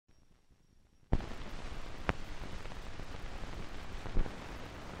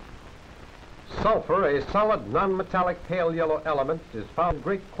Sulphur, a solid, non-metallic pale yellow element, is found in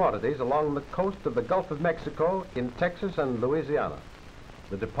great quantities along the coast of the Gulf of Mexico in Texas and Louisiana.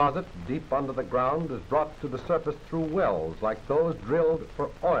 The deposit, deep under the ground, is brought to the surface through wells like those drilled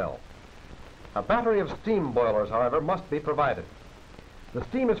for oil. A battery of steam boilers, however, must be provided. The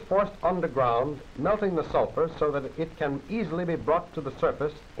steam is forced underground, melting the sulphur so that it can easily be brought to the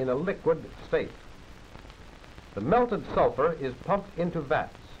surface in a liquid state. The melted sulphur is pumped into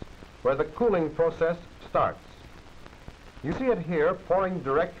vats, where the cooling process starts. You see it here pouring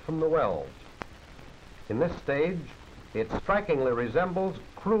direct from the wells. In this stage, it strikingly resembles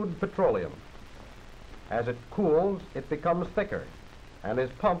crude petroleum. As it cools, it becomes thicker and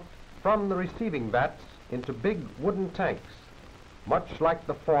is pumped from the receiving vats into big wooden tanks, much like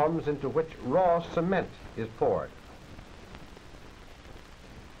the forms into which raw cement is poured.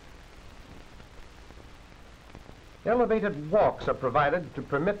 Elevated walks are provided to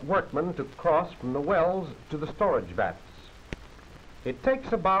permit workmen to cross from the wells to the storage vats. It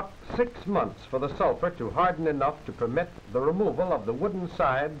takes about 6 months for the sulphur to harden enough to permit the removal of the wooden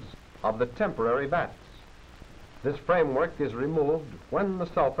sides of the temporary vats. This framework is removed when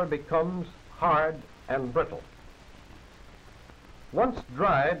the sulphur becomes hard and brittle. Once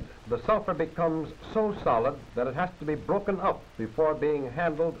dried, the sulphur becomes so solid that it has to be broken up before being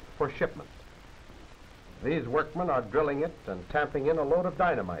handled for shipment. These workmen are drilling it and tamping in a load of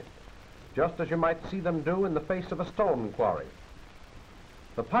dynamite, just as you might see them do in the face of a stone quarry.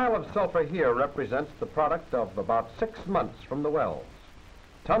 The pile of sulphur here represents the product of about 6 months from the wells.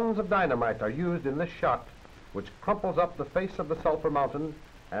 Tons of dynamite are used in this shot, which crumples up the face of the sulphur mountain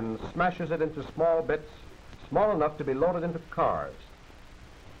and smashes it into small bits, small enough to be loaded into cars.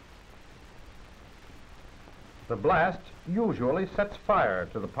 The blast usually sets fire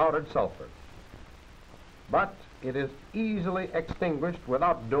to the powdered sulphur, but it is easily extinguished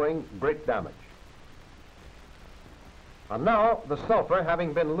without doing great damage. And now the sulphur,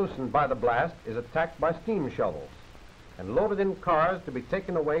 having been loosened by the blast, is attacked by steam shovels and loaded in cars to be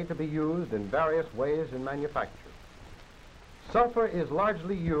taken away to be used in various ways in manufacture. Sulphur is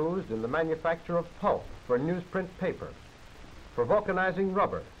largely used in the manufacture of pulp for newsprint paper, for vulcanizing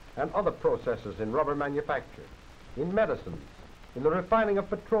rubber and other processes in rubber manufacture, in medicines, in the refining of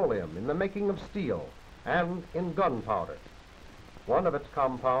petroleum, in the making of steel, and in gunpowder. One of its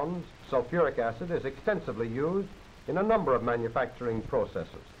compounds, sulfuric acid, is extensively used in a number of manufacturing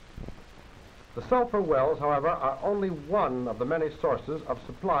processes. The sulphur wells, however, are only one of the many sources of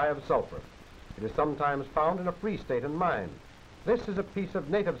supply of sulphur. It is sometimes found in a free state and mine. This is a piece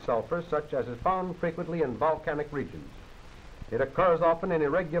of native sulphur such as is found frequently in volcanic regions. It occurs often in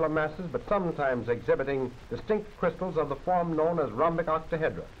irregular masses, but sometimes exhibiting distinct crystals of the form known as rhombic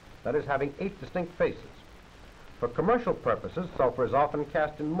octahedra, that is, having 8 distinct faces. For commercial purposes, sulphur is often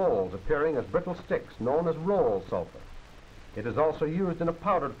cast in molds appearing as brittle sticks known as roll sulphur. It is also used in a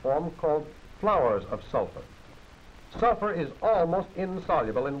powdered form called flowers of sulphur. Sulphur is almost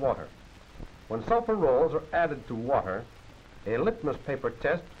insoluble in water. When sulphur rolls are added to water, a litmus paper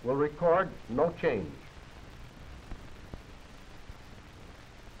test will record no change.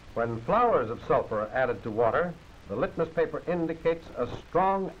 When flowers of sulphur are added to water, the litmus paper indicates a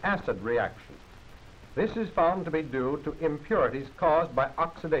strong acid reaction. This is found to be due to impurities caused by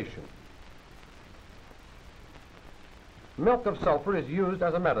oxidation. Milk of sulphur is used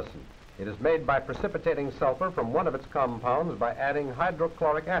as a medicine. It is made by precipitating sulphur from one of its compounds by adding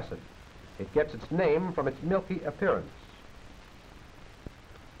hydrochloric acid. It gets its name from its milky appearance.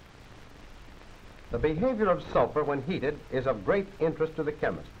 The behavior of sulphur when heated is of great interest to the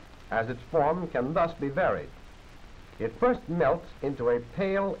chemist, as its form can thus be varied. It first melts into a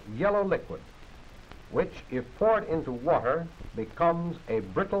pale yellow liquid, which, if poured into water, becomes a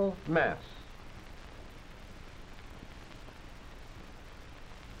brittle mass.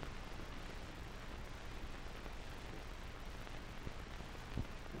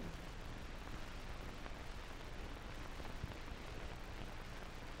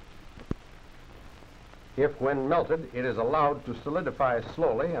 If, when melted, it is allowed to solidify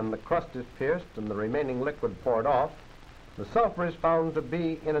slowly and the crust is pierced and the remaining liquid poured off, the sulphur is found to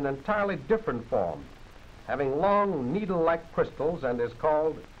be in an entirely different form, having long needle-like crystals, and is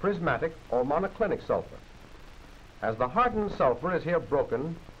called prismatic or monoclinic sulphur. As the hardened sulphur is here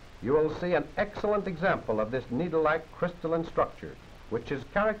broken, you will see an excellent example of this needle-like crystalline structure, which is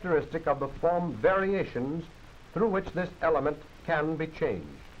characteristic of the form variations through which this element can be changed.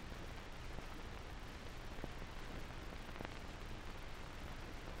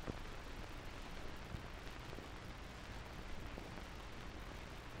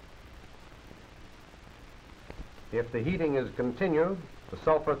 If the heating is continued, the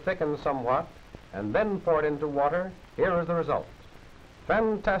sulphur thickens somewhat and then poured into water, here is the result.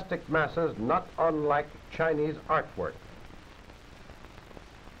 Fantastic masses not unlike Chinese artwork.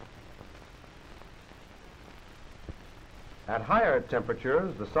 At higher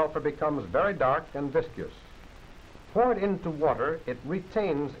temperatures, the sulfur becomes very dark and viscous. Poured into water, it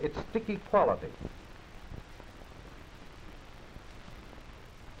retains its sticky quality.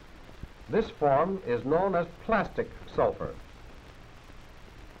 This form is known as plastic sulfur.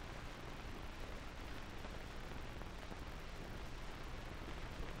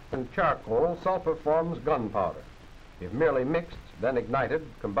 In charcoal, sulfur forms gunpowder. If merely mixed, then ignited,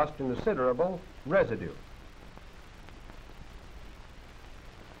 combustion is considerable residue.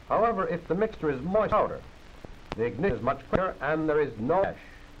 However, if the mixture is moist powder, the ignition is much quicker and there is no ash.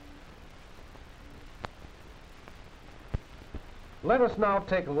 Let us now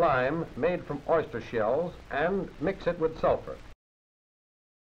take lime made from oyster shells and mix it with sulfur.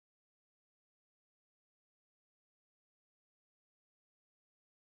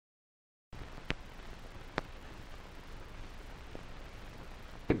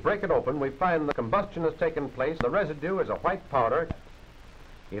 We break it open, we find the combustion has taken place. The residue is a white powder.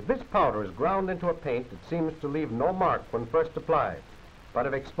 If this powder is ground into a paint, it seems to leave no mark when first applied, but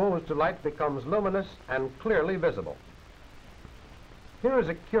if exposed to light becomes luminous and clearly visible. Here is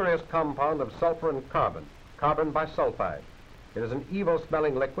a curious compound of sulfur and carbon bisulfide. It is an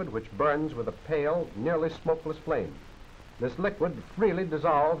evil-smelling liquid which burns with a pale, nearly smokeless flame. This liquid freely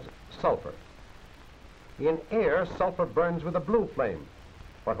dissolves sulfur. In air, sulfur burns with a blue flame,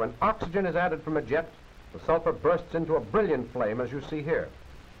 but when oxygen is added from a jet, the sulfur bursts into a brilliant flame, as you see here.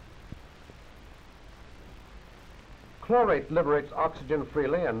 Chlorate liberates oxygen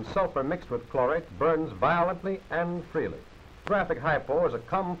freely, and sulfur mixed with chlorate burns violently and freely. Graphic hypo is a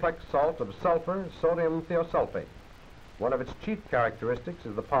complex salt of sulfur, sodium thiosulfate. One of its chief characteristics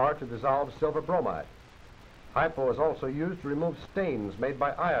is the power to dissolve silver bromide. Hypo is also used to remove stains made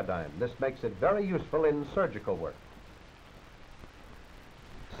by iodine. This makes it very useful in surgical work.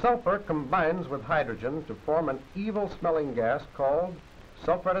 Sulfur combines with hydrogen to form an evil-smelling gas called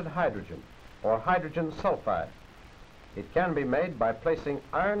sulfurated hydrogen, or hydrogen sulfide. It can be made by placing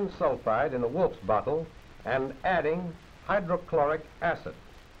iron sulfide in a Wolf's bottle and adding hydrochloric acid.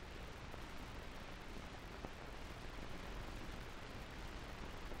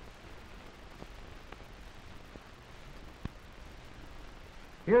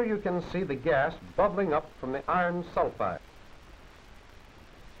 Here you can see the gas bubbling up from the iron sulfide.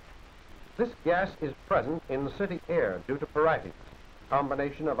 This gas is present in city air due to pyrites,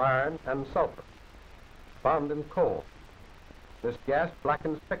 combination of iron and sulfur, found in coal. This gas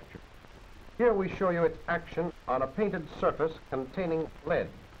blackens pictures. Here we show you its action on a painted surface containing lead.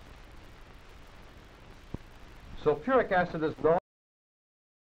 Sulfuric acid is known.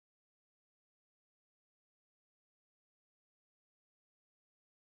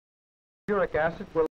 Sulfuric acid will